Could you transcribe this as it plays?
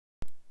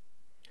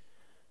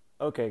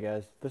Okay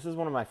guys, this is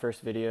one of my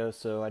first videos,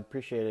 so I'd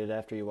appreciate it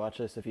after you watch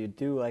this. If you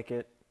do like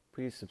it,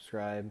 please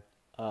subscribe.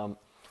 Um,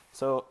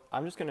 so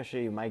I'm just going to show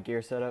you my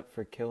gear setup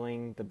for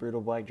killing the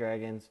Brutal Black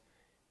Dragons.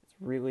 It's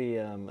really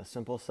a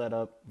simple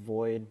setup,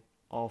 void,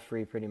 all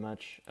free pretty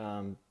much.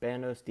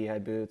 Bandos,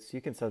 D'hide boots,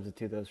 you can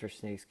substitute those for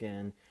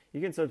snakeskin.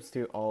 You can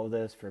substitute all of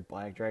this for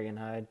black dragon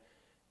hide.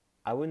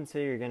 I wouldn't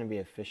say you're going to be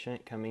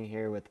efficient coming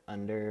here with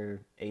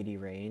under 80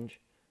 range.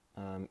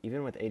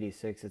 Even with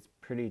 86, it's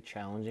pretty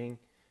challenging.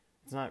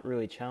 It's not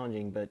really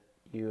challenging, but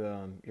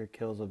your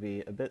kills will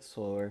be a bit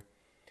slower.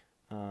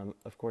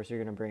 Of course, you're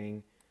going to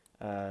bring,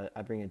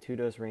 I bring a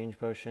 2-dose range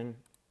potion,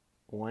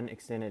 1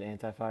 extended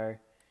anti-fire,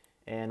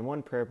 and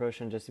 1 prayer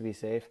potion just to be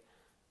safe.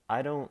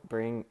 I don't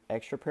bring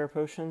extra prayer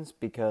potions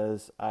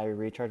because I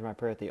recharge my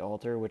prayer at the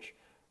altar, which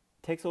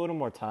takes a little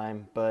more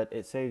time, but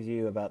it saves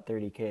you about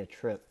 30k a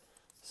trip.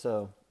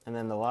 So, and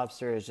then the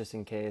lobster is just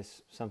in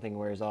case something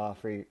wears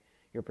off or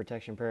your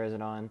protection prayer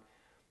isn't on.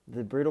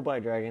 The Brutal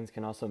Black Dragons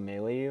can also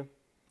melee you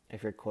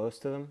if you're close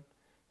to them.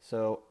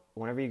 So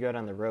whenever you go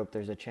down the rope,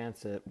 there's a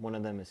chance that one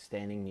of them is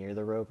standing near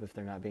the rope if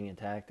they're not being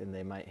attacked, and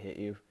they might hit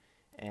you.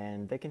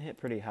 And they can hit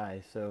pretty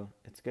high, so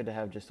it's good to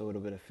have just a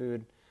little bit of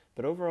food.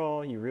 But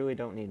overall, you really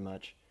don't need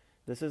much.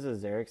 This is a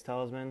Xerix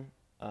talisman.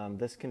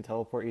 This can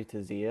teleport you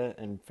to Zia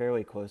and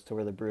fairly close to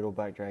where the Brutal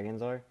Black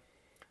Dragons are.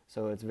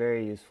 So it's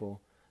very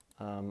useful.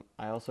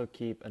 I also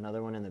keep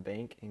another one in the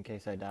bank in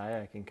case I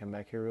die. I can come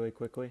back here really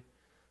quickly.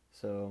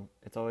 So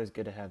it's always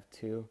good to have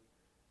 2.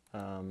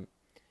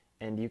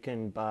 And you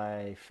can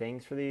buy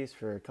fangs for these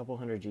for a couple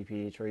hundred GP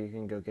each, or you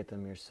can go get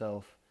them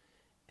yourself.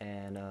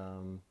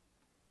 And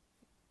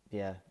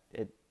yeah,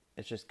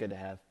 it's just good to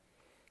have.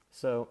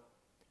 So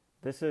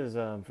this is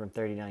from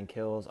 39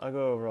 kills. I'll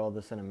go over all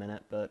this in a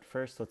minute, but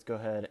first let's go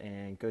ahead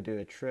and go do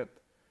a trip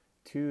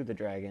to the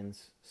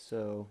dragons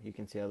so you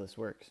can see how this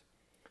works.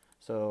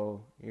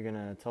 So you're going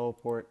to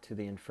teleport to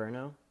the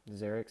Inferno,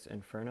 Xerix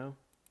Inferno.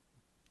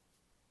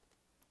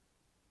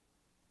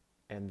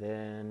 And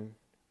then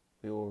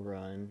we will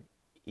run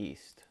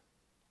east.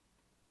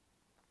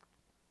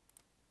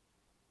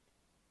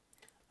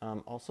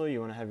 Also,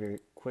 you want to have your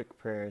quick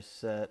prayers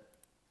set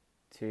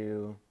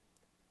to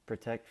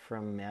protect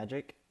from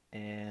magic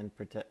and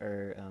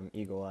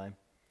eagle eye.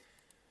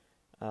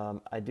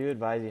 I do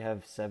advise you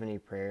have 70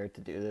 prayer to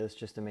do this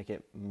just to make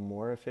it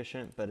more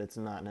efficient, but it's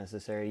not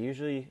necessary.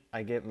 Usually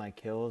I get my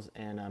kills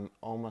and I'm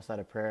almost out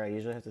of prayer. I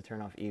usually have to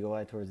turn off eagle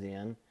eye towards the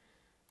end.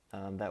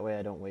 That way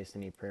I don't waste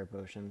any prayer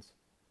potions.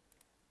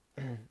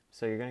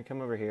 So you're going to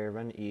come over here,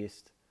 run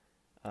east.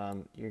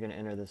 You're going to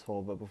enter this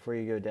hole, but before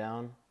you go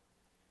down,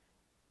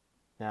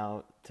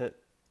 now to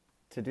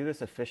do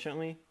this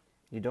efficiently,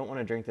 you don't want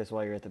to drink this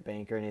while you're at the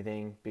bank or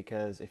anything,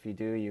 because if you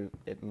do,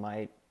 it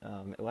might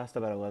it lasts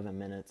about 11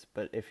 minutes.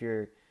 But if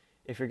you're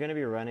going to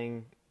be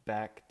running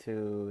back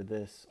to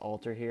this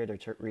altar here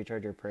to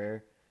recharge your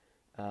prayer,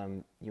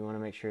 you want to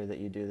make sure that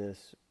you do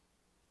this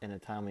in a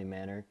timely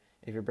manner.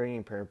 If you're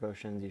bringing prayer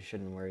potions, you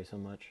shouldn't worry so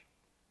much.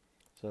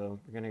 So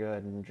we're going to go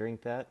ahead and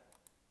drink that,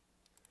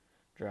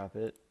 drop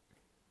it,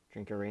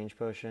 drink a range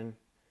potion,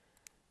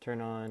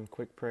 turn on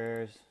quick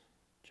prayers,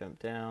 jump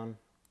down,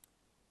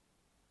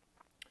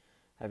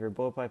 have your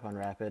blowpipe on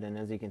rapid, and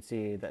as you can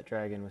see, that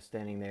dragon was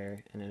standing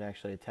there and it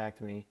actually attacked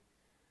me.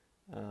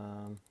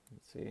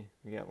 Let's see,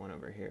 we got one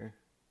over here.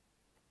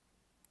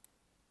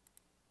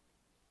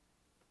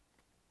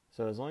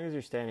 So as long as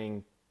you're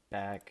standing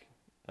back,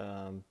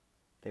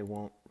 they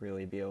won't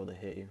really be able to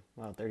hit you.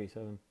 Wow,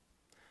 37.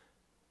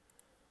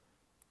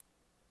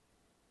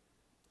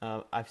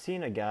 I've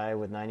seen a guy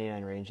with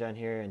 99 range down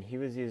here, and he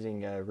was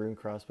using a rune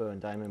crossbow and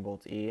diamond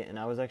bolts E, and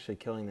I was actually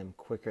killing them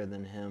quicker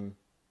than him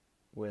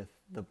with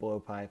the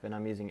blowpipe, and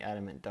I'm using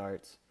adamant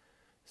darts.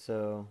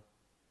 So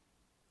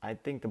I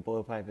think the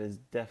blowpipe is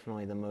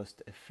definitely the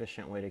most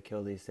efficient way to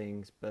kill these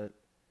things, but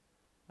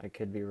I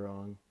could be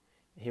wrong.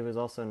 He was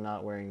also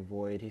not wearing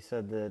void. He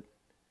said that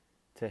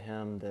to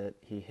him that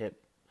he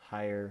hit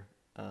higher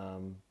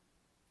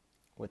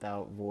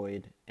without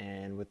void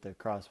and with the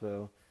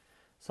crossbow.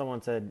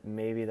 Someone said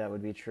maybe that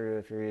would be true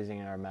if you're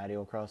using an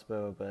armadial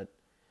crossbow, but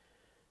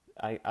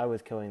I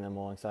was killing them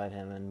alongside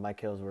him, and my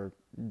kills were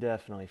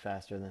definitely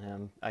faster than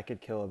him. I could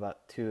kill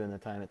about 2 in the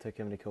time it took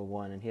him to kill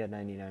 1, and he had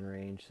 99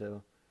 range,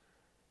 so...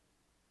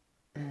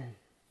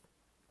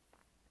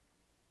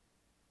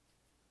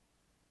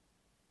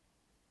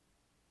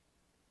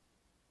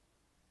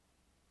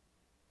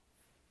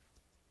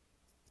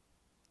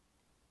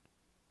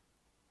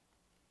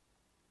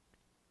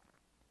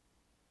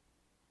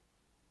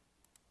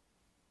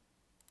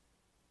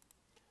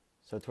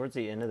 So towards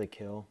the end of the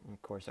kill, of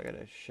course I got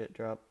a shit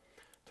drop.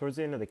 Towards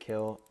the end of the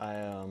kill,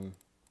 I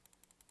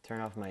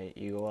turn off my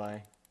eagle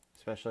eye,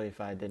 especially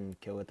if I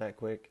didn't kill it that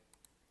quick.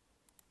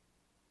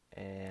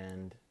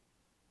 And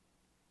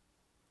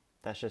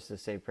that's just a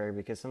safe prayer,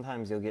 because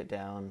sometimes you'll get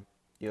down,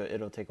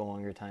 it'll take a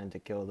longer time to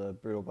kill the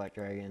Brutal Black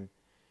Dragon.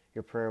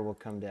 Your prayer will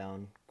come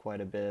down quite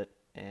a bit,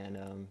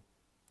 and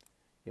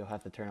you'll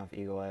have to turn off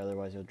eagle eye,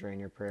 otherwise you'll drain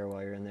your prayer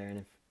while you're in there.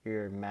 And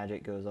your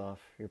magic goes off,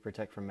 your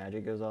protect from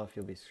magic goes off,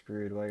 you'll be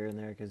screwed while you're in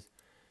there because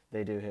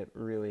they do hit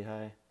really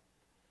high.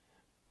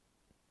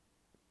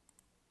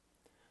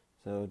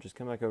 So just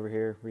come back over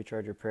here,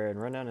 recharge your prayer,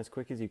 and run down as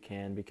quick as you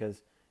can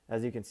because,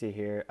 as you can see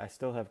here, I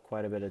still have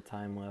quite a bit of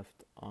time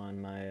left on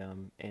my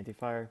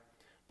anti-fire,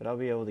 but I'll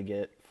be able to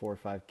get 4 or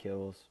 5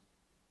 kills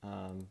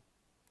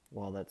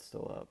while that's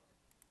still up.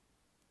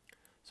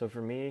 So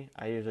for me,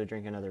 I usually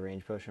drink another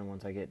range potion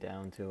once I get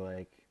down to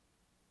like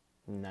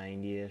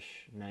 90-ish,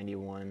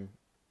 91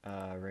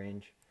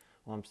 range.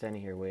 While I'm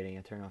standing here waiting,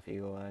 I turn off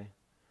Eagle Eye.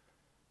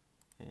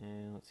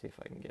 And let's see if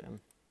I can get him.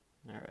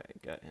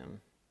 Alright, got him.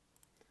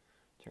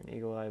 Turn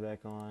Eagle Eye back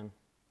on.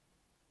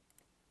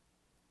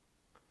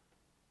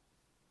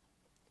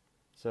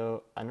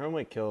 So I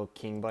normally kill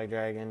King Black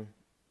Dragon.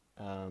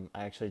 I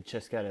actually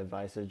just got a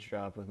Visage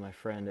drop with my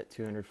friend at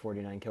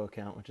 249 kill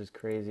count, which is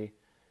crazy.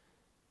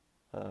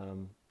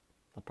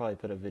 I'll probably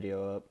put a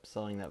video up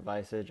selling that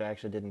Visage. I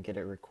actually didn't get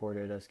it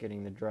recorded, us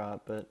getting the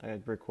drop, but I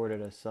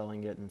recorded us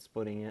selling it and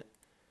splitting it.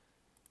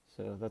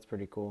 So that's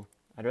pretty cool.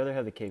 I'd rather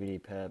have the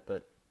KBD pet,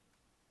 but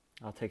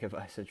I'll take a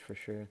Visage for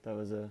sure. That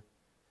was a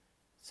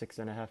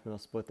 6.5 mil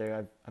split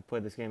there. I've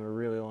played this game a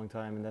really long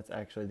time, and that's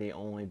actually the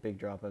only big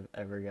drop I've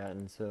ever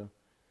gotten, so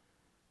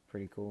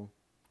pretty cool.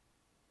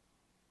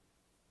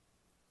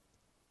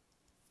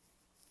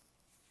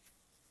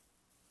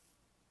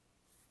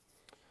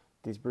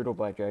 These Brutal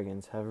Black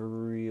Dragons have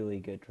really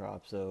good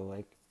drops, though.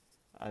 Like,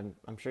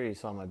 I'm sure you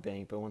saw my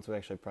bank, but once we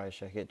actually price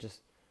check it, just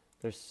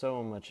there's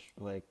so much,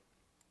 like,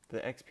 the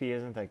XP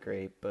isn't that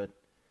great, but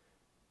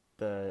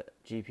the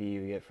GP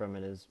you get from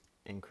it is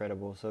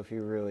incredible. So if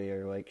you really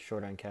are like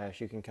short on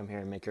cash, you can come here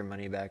and make your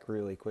money back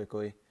really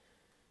quickly.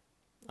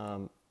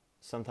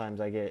 Sometimes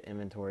I get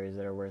inventories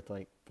that are worth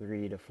like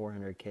 300 to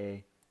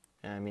 400k,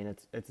 and I mean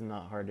it's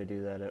not hard to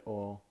do that at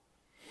all.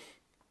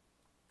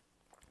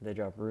 They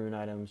drop rune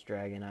items,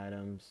 dragon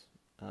items,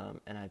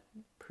 and I'm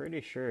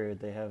pretty sure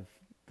they have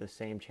the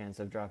same chance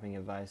of dropping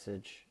a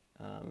Visage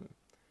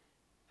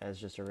as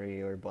just a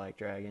regular black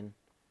dragon.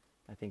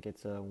 I think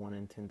it's a 1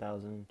 in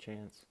 10,000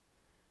 chance.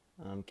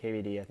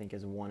 KVD I think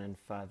is 1 in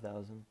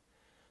 5,000.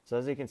 So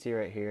as you can see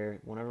right here,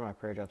 whenever my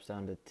prayer drops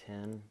down to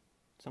 10,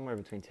 somewhere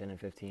between 10 and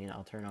 15,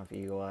 I'll turn off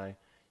Eagle Eye.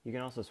 You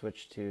can also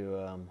switch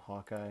to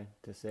Hawkeye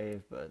to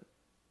save, but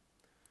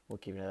we'll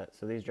keep it at that.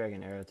 So these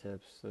dragon arrow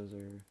tips, those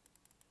are,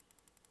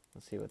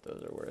 let's see what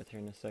those are worth here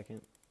in a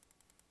second.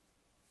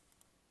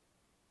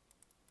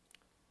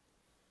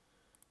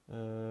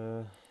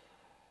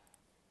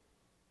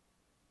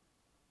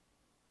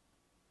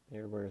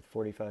 They're worth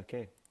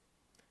 45k,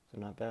 so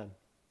not bad.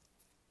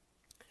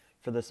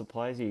 For the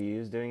supplies you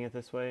use doing it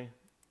this way,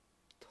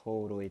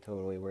 totally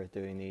worth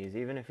doing these.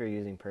 Even if you're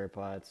using prayer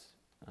pots,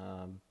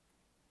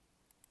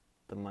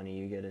 the money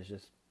you get is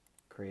just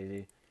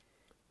crazy.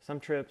 Some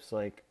trips,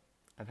 like,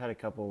 I've had a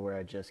couple where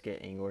I just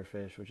get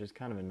anglerfish, which is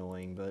kind of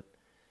annoying, but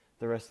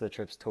the rest of the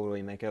trips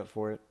totally make up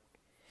for it.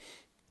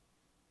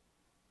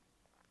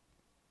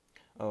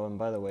 Oh, and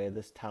by the way,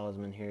 this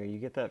talisman here, you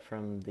get that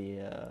from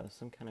the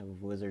some kind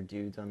of wizard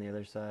dudes on the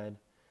other side.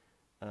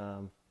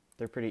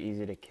 They're pretty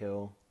easy to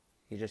kill.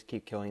 You just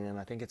keep killing them.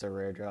 I think it's a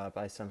rare drop.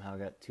 I somehow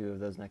got 2 of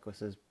those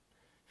necklaces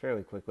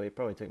fairly quickly. It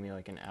probably took me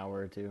like an hour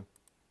or 2.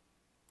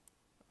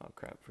 Oh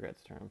crap, forgot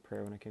to turn on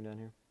prayer when I came down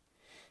here.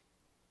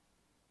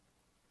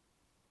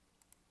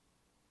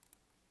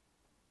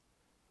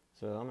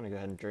 So I'm going to go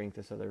ahead and drink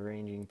this other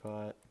ranging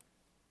pot.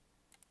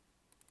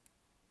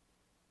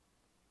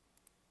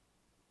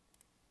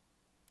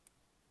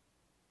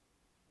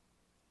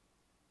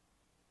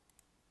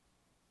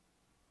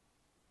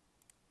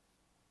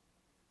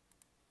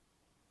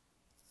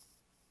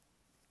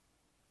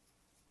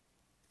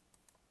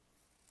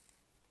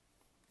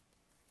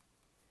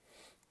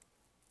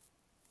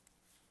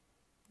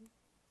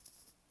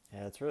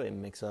 Yeah, it's really a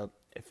mix-up.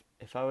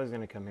 If I was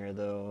gonna come here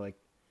though, like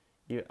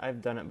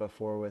I've done it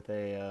before with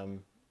a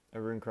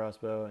rune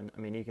crossbow, and I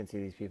mean you can see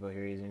these people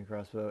here using a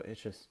crossbow.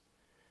 It's just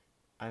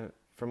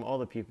from all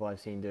the people I've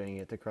seen doing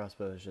it, the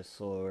crossbow is just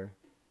slower.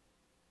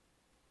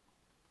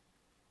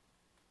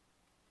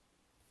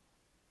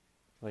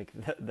 Like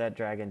that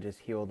dragon just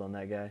healed on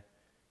that guy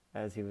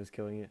as he was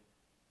killing it.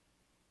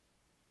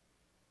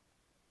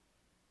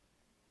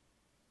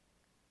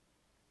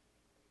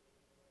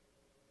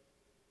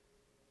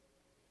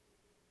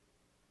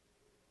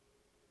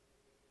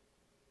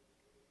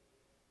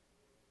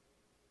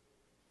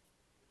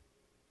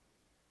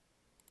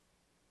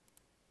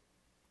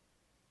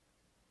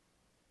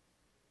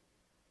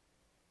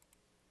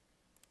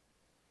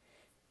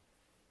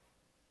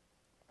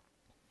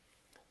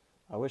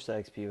 I wish the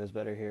XP was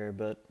better here,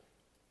 but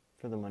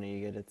for the money you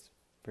get, it's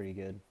pretty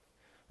good.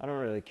 I don't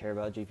really care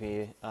about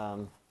GP.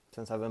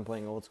 Since I've been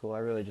playing old school, I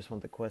really just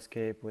want the quest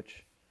cape,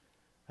 which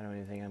I don't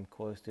even think I'm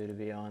close to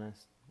be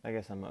honest. I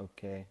guess I'm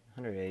okay.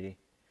 180.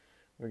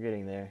 We're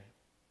getting there.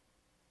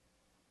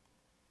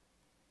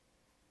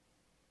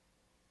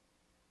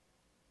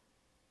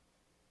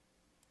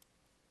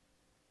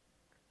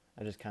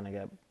 I just kind of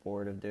got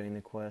bored of doing the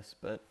quests,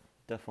 but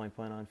definitely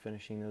plan on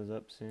finishing those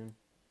up soon.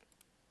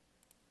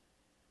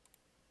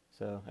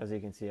 So as you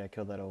can see, I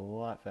killed that a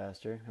lot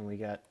faster, and we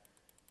got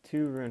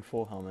 2 rune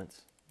full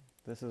helmets.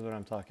 This is what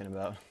I'm talking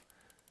about.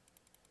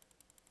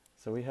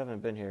 So we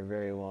haven't been here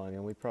very long,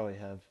 and we probably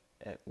have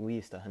at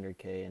least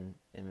 100k in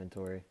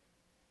inventory.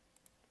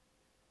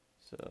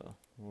 So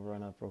we'll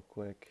run up real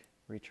quick,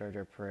 recharge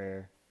our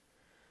prayer,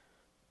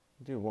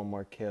 do one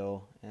more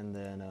kill, and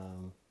then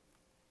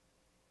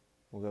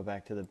we'll go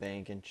back to the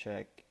bank and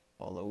check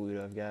all the loot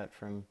I've got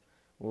from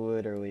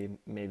literally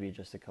maybe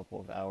just a couple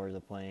of hours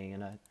of playing,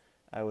 and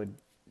I would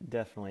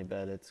definitely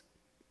bet it's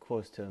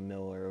close to a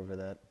mil or over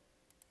that.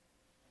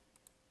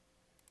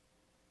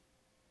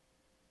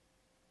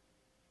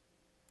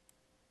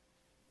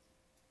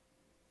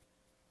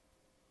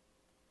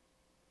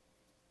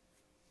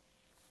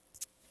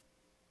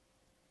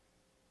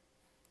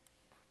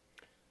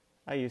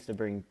 I used to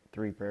bring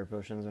 3 prayer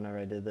potions whenever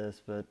I did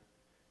this, but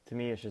to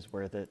me it's just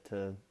worth it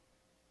to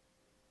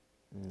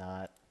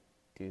not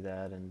do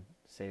that and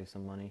save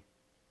some money.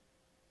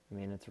 I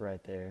mean, it's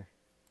right there.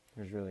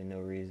 There's really no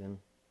reason.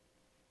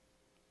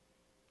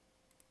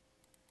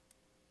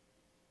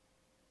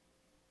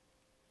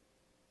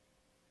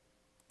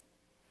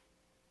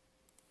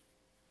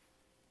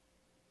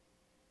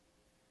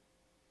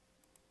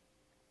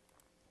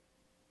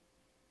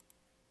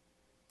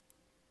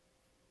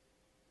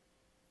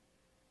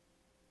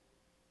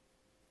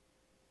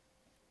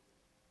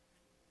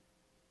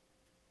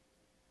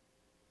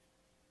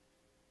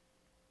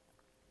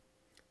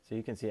 So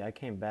you can see I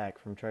came back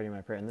from charging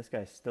my prayer, and this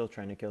guy's still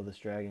trying to kill this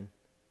dragon.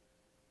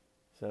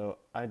 So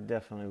I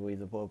definitely believe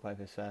the blowpipe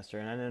is faster,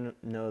 and I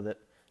know that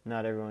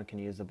not everyone can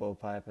use the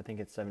blowpipe. I think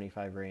it's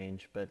 75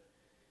 range, but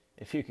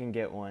if you can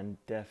get one,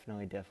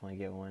 definitely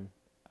get one.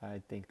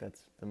 I think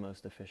that's the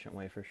most efficient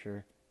way for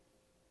sure.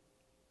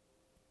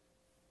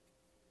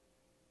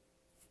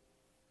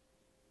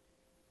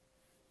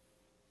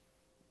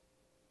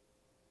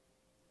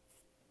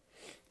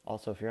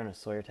 Also, if you're on a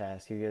Slayer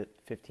task, you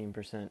get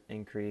 15%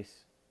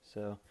 increase.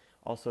 So,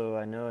 also,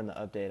 I know in the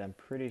update, I'm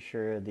pretty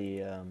sure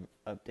the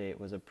update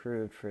was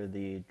approved for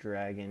the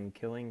dragon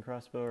killing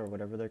crossbow, or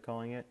whatever they're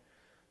calling it.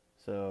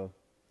 So,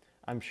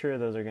 I'm sure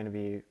those are going to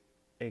be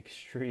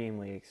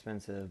extremely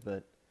expensive,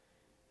 but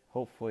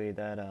hopefully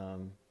that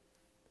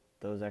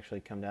those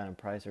actually come down in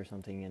price or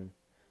something, and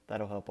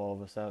that'll help all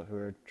of us out who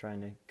are trying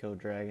to kill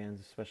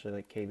dragons, especially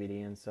like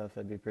KVD and stuff.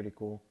 That'd be pretty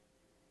cool.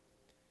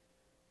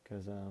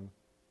 Because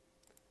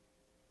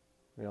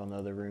we all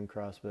know the rune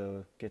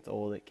crossbow gets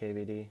old at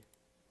KVD.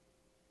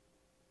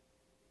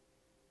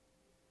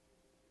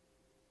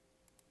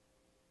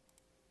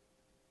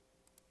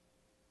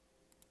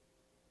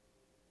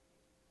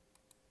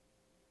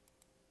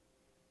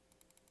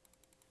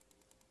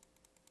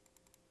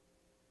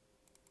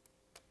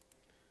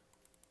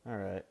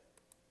 Alright.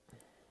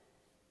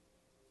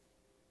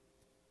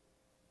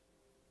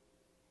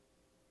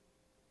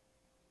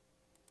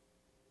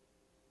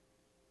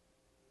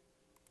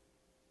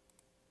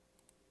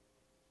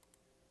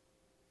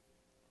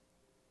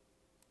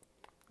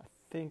 I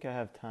think I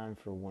have time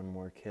for one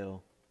more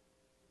kill.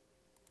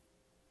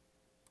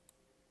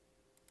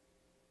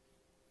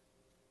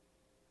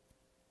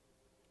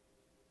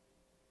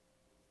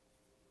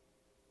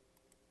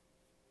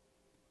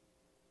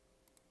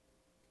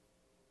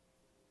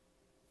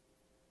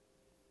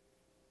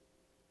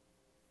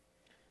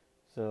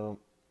 So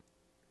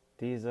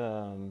these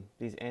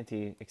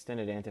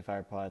extended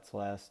anti-fire pots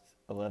last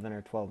 11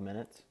 or 12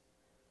 minutes.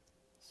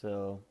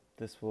 So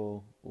this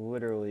will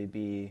literally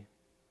be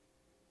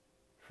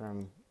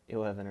from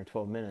 11 or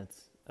 12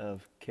 minutes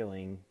of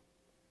killing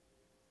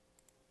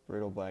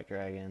brutal black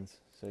dragons.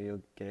 So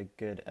you'll get a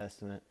good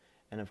estimate.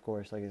 And of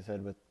course, like I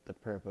said, with the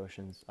prayer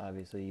potions,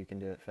 obviously you can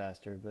do it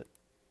faster, but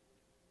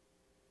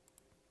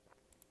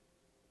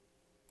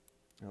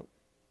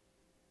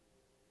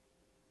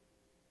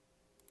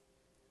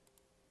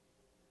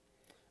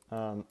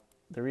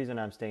the reason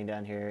I'm staying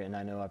down here, and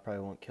I know I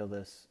probably won't kill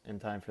this in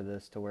time for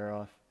this to wear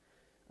off,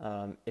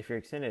 if your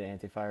extended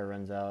anti-fire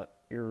runs out,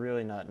 you're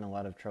really not in a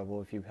lot of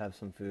trouble if you have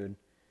some food,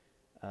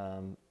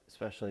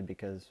 especially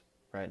because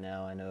right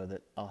now I know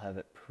that I'll have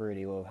it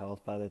pretty low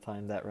health by the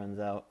time that runs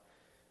out.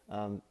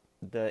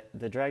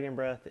 The dragon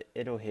breath,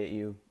 it'll hit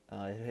you.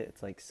 It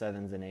hits like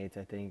 7s and 8s,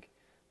 I think,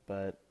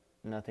 but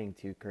nothing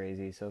too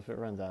crazy. So if it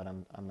runs out,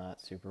 I'm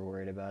not super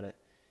worried about it.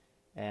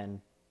 And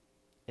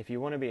if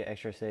you want to be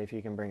extra safe,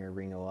 you can bring a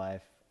ring of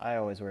life. I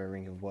always wear a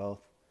ring of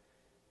wealth,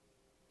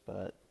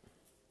 but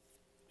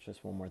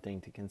just one more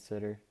thing to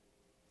consider.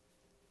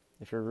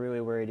 If you're really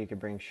worried, you could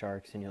bring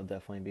sharks and you'll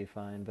definitely be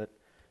fine, but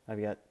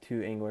I've got 2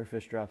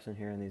 anglerfish drops in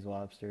here and these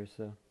lobsters,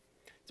 so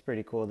it's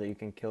pretty cool that you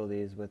can kill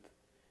these with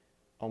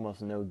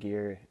almost no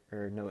gear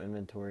or no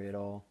inventory at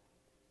all.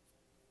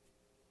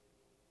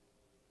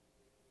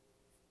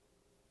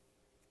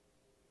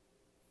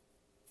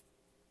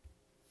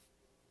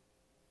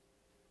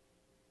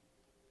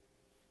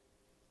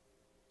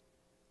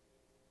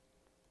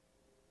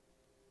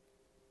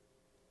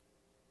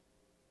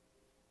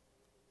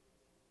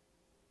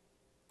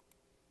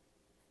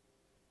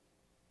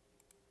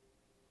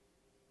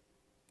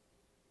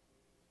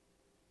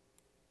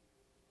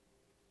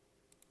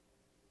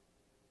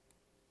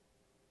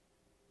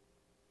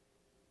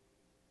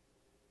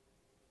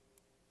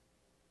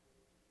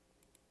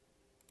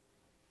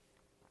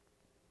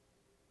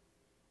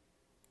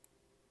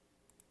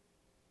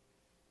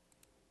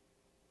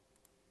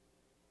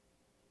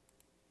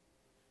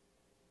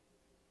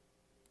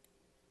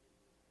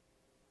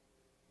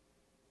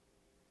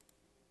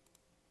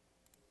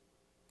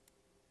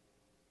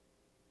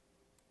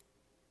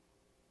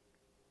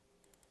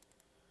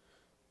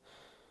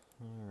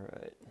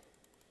 Alright.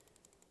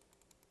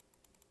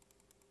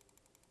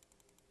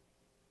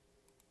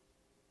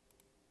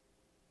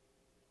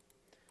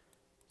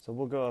 So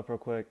we'll go up real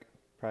quick,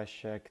 price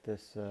check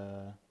this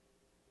this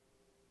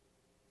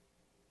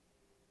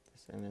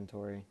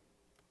inventory.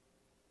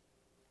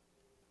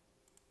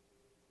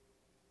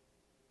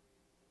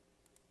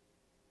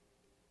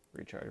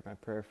 Recharge my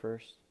prayer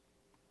first.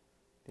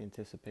 The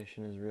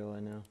anticipation is real, I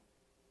know.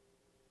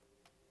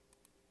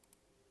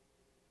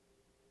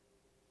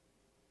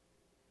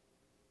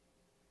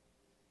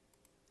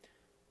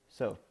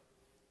 So,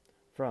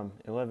 from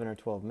 11 or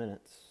 12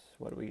 minutes,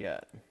 what do we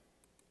got?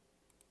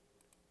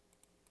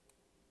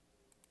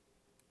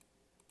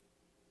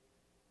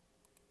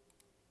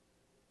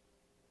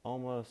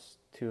 Almost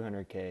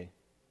 200K,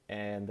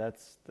 and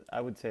that's,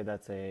 I would say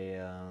that's a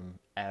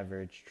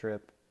average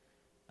trip,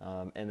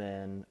 and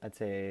then I'd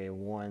say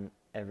one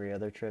every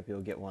other trip you'll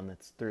get one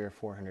that's 300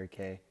 or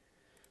 400K.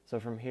 So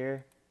from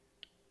here,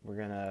 we're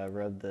gonna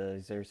rub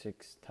the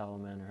Xerxes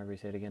Talisman, or however you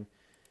say it again.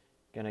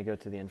 Gonna go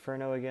to the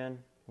Inferno again,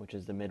 which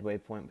is the midway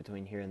point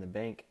between here and the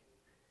bank.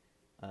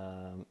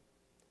 I'll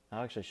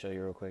actually show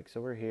you real quick. So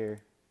we're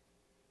here.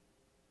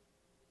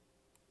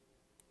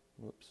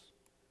 Whoops.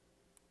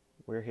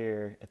 We're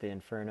here at the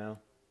Inferno.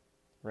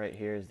 Right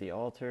here is the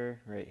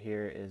altar. Right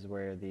here is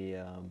where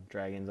the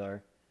dragons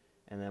are.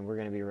 And then we're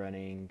going to be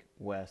running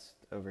west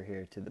over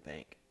here to the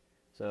bank.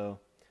 So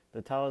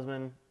the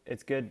talisman,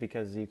 it's good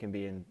because you can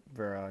be in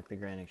Varrock, the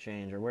Grand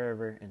Exchange, or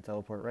wherever, and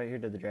teleport right here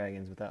to the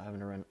dragons without having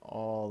to run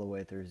all the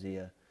way through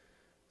Zia.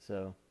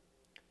 So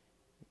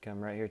come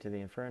right here to the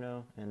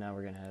Inferno, and now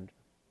we're going to head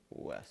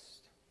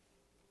west.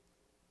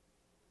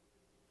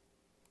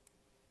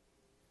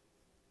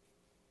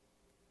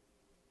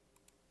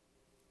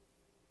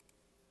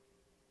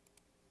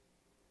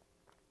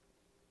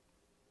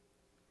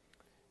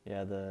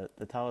 Yeah, the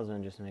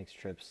talisman just makes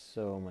trips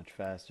so much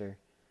faster.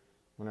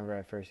 Whenever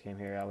I first came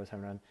here, I was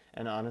having run.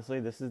 And honestly,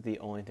 this is the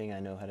only thing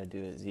I know how to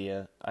do at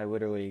Zia. I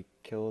literally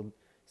killed,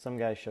 some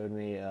guy showed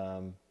me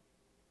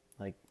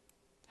like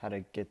how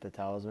to get the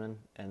talisman,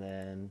 and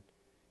then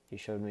he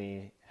showed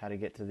me how to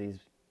get to these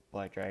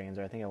black dragons,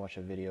 or I think I watched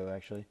a video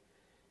actually,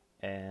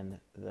 and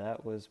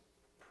that was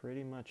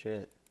pretty much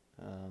it.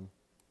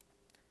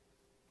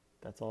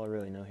 That's all I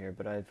really know here,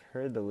 but I've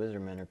heard the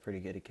lizardmen are pretty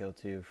good to kill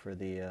too for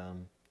the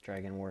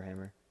dragon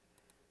warhammer.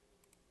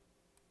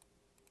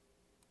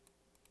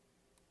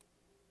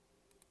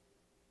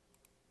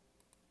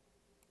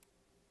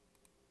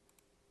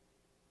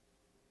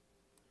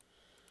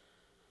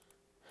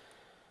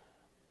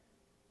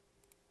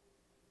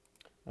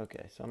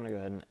 Okay, so I'm going to go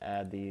ahead and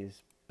add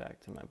these back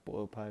to my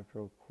blowpipe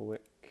real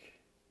quick.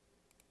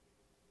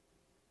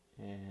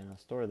 And I'll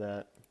store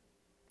that.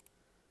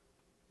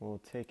 We'll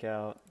take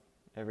out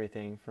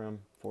everything from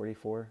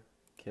 44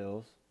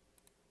 kills.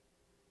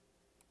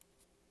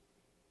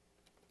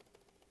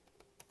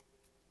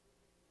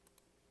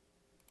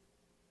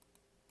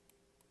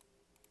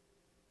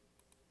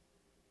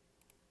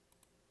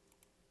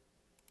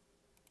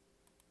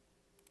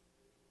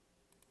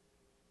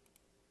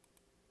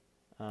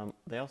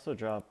 They also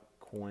drop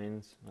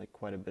coins, like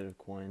quite a bit of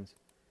coins,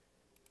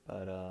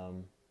 but I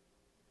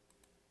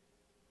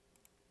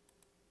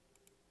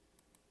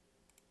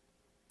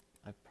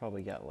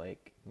probably got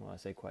like, well, I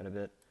say quite a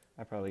bit,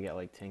 I probably got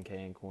like 10k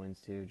in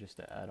coins too, just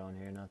to add on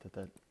here. Not that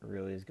that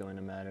really is going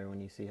to matter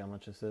when you see how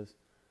much this is.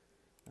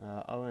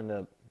 I'll end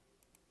up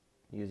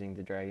using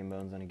the dragon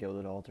bones on a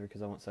gilded altar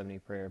because I want 70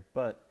 prayer,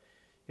 but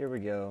here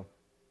we go.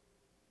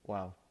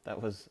 Wow,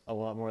 that was a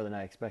lot more than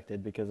I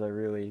expected because I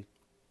really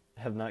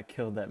have not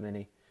killed that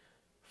many.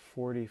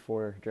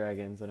 44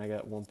 dragons and I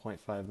got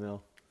 1.5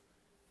 mil.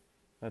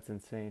 That's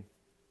insane.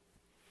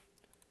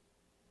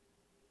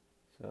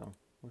 So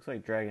looks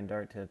like dragon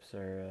dart tips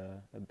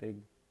are a big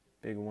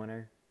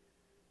winner.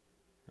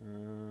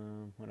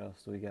 What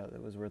else do we got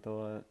that was worth a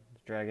lot?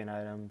 Dragon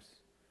items,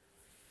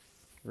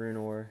 rune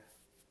ore,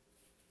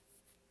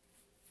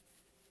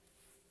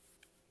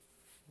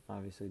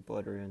 obviously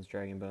blood runes,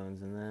 dragon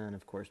bones, and then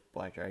of course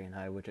black dragon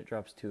hide, which it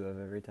drops 2 of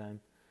every time.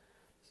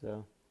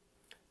 So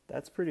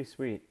that's pretty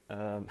sweet,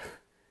 because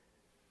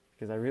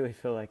I really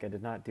feel like I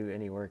did not do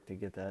any work to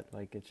get that.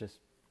 Like, it's just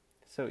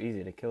so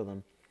easy to kill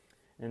them.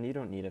 And you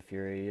don't need a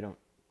Fury, you don't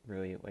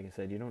really, like I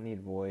said, you don't need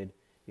Void.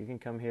 You can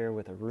come here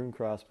with a rune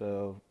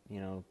crossbow, you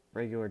know,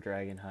 regular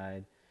dragon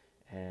hide,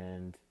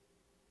 and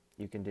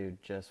you can do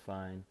just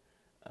fine.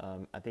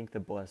 I think the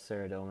Blessed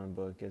Saradomin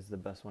book is the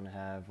best one to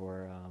have,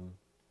 or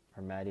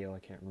Madio, I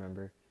can't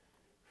remember,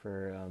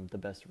 for the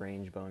best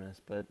range bonus,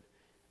 but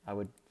I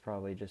would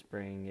probably just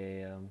bring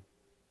a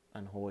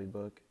unholy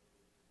book.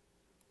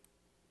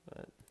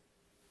 But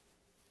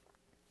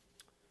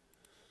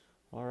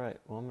alright,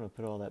 well, I'm going to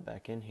put all that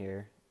back in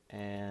here,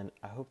 and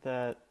I hope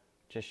that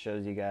just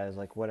shows you guys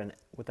like what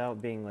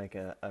without being like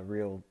a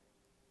real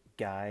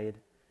guide,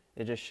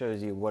 it just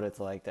shows you what it's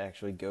like to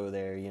actually go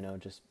there, you know,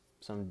 just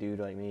some dude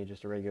like me,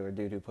 just a regular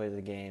dude who plays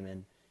the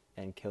game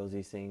and kills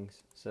these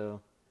things. So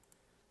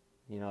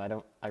You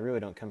know, I really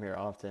don't come here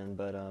often,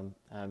 but I'm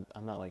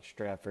not like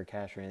strapped for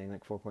cash or anything.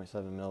 Like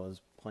 4.7 mil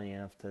is plenty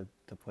enough to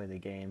play the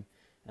game,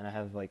 and I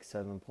have like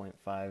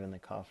 7.5 in the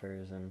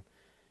coffers, and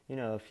you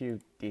know, a few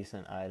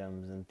decent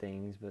items and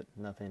things, but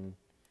nothing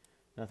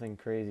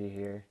crazy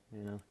here.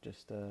 You know,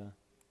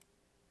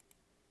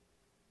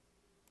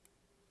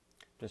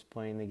 just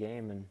playing the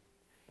game, and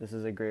this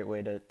is a great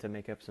way to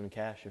make up some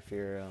cash if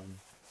you're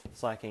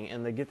slacking.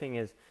 And the good thing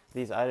is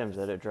these items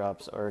that it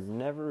drops are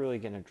never really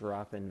going to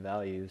drop in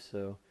value,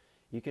 so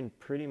you can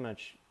pretty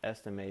much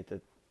estimate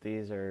that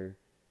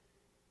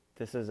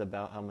this is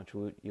about how much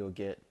loot you'll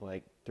get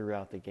like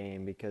throughout the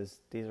game, because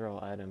these are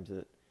all items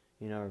that,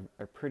 you know,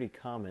 are pretty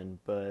common,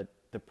 but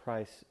the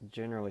price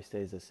generally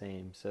stays the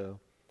same. So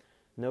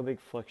no big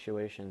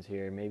fluctuations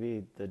here.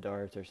 Maybe the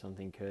darts or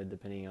something could,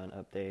 depending on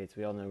updates.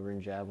 We all know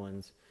rune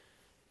javelins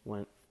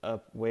went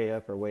way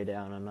up or way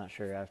down. I'm not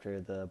sure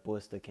after the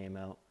ballista came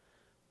out.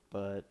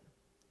 But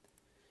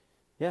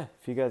yeah,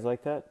 if you guys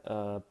like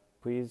that,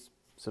 please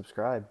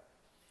subscribe.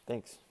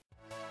 Thanks.